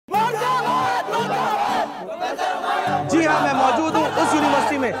जी हाँ, मैं मौजूद हूँ उस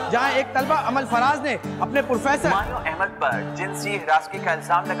यूनिवर्सिटी में जहाँ एक तलबा अमल फराज ने अपने प्रोफेसर हुमायूं अहमद पर जिनसी हिरासगी का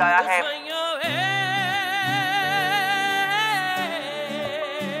इल्जाम लगाया है।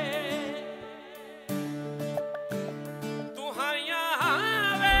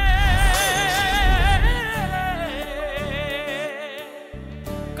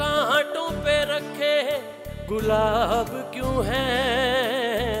 कांटों पे रखे गुलाब क्यों हैं,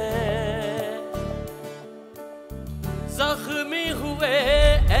 जख्मी हुए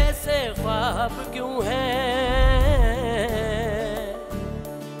ऐसे ख्वाब क्यों हैं,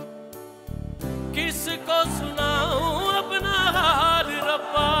 किसको सुनाऊं अपना हाल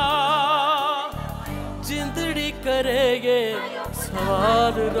रब्बा, जिंदड़ी करे ये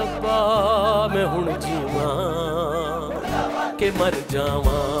सवाल रब्बा, मैं हुण जीवां के मर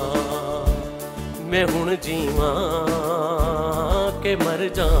जावां, मैं हुण जीवां के मर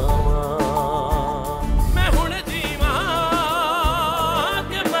जावां, मैं हुण जीवां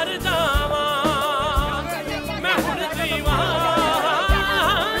के मर जावां, मैं हुण जीवां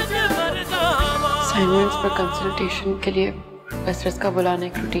के मर जावां। असाइनमेंट्स पर कंसल्टेशन के लिए प्रोफेसर्स का बुलाना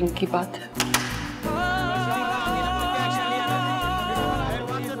एक रूटीन की बात है।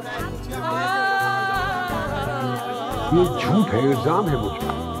 ये झूठ है, इल्जाम है मुझ पर।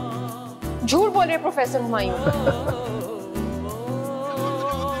 झूठ बोल रहे professor Humayun.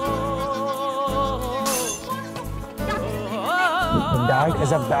 Dad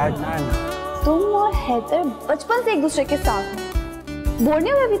is a bad man. तुम और हैदर बचपन से एक दूसरे के साथ हो, बोर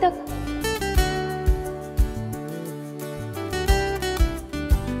नहीं हुए अभी तक?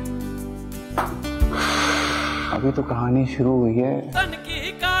 अभी तो कहानी शुरू हुई है। तन की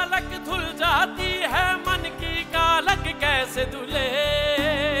कालक धुल जाती है, मन की कालक कैसे धुले,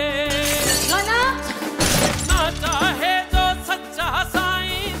 ना चाहे जो सच्चा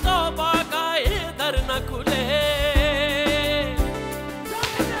साईं तो बागाए दर न खुले,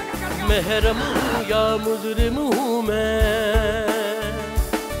 महरम हूँ या मुजरिम हूँ मैं,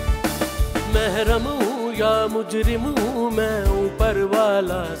 महरम हूँ या मुजरिम हूँ मैं, ऊपर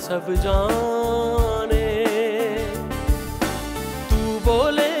वाला सब जाने, तू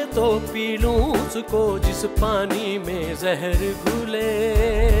बोले तो पी लूं उसको जिस पानी में जहर घुले,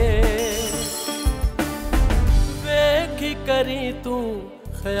 वेखी करी तू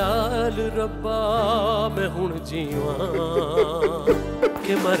ख्याल रब्बा, मैं हुण जीवां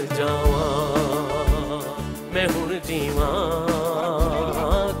के मर जावां, मैं हुण जीवां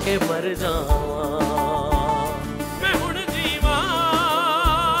के मर जावां, मैं हुण जीवां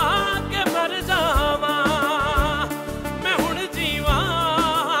के मर जावां, मैं हुण जीवां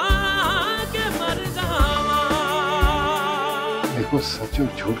के मर जावां। देखो, सच और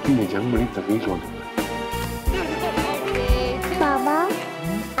झूठ की ये जंग बड़ी तवील होने वाली। बाबा,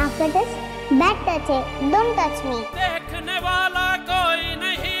 आपका टच बैड टच है, डोंट टच मी। देखने वाला कोई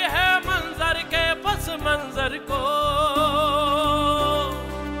नहीं है मंजर के पस मंजर को,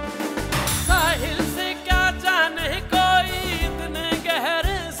 साहिल से क्या जाने कोई इतने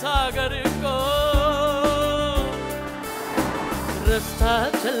गहरे सागर को, रास्ता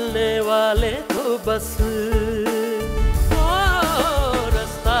चलने वाले तो बस,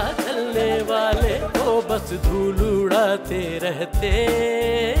 रास्ता चलने वाले तो बस धूल उड़ाते रहते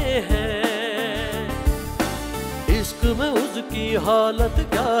हैं, इश्क में उसकी हालत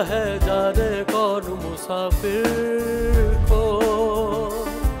क्या है जाने कौन मुसाफिर को,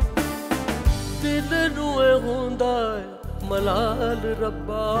 दिल नुए हुंदा मलाल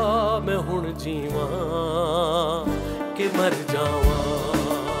रब्बा, मैं हुण जीवां के मर जावां,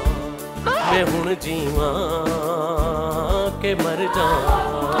 मैं हुण जीवां के मर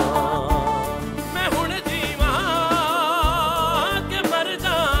जावां, मैं हुण जीवां के मर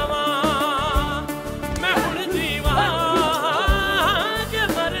जावां, मैं हुण जीवां के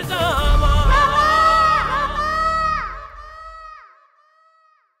मर जावां,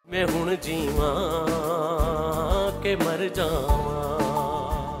 मैं हुण जीवां के मर जावां।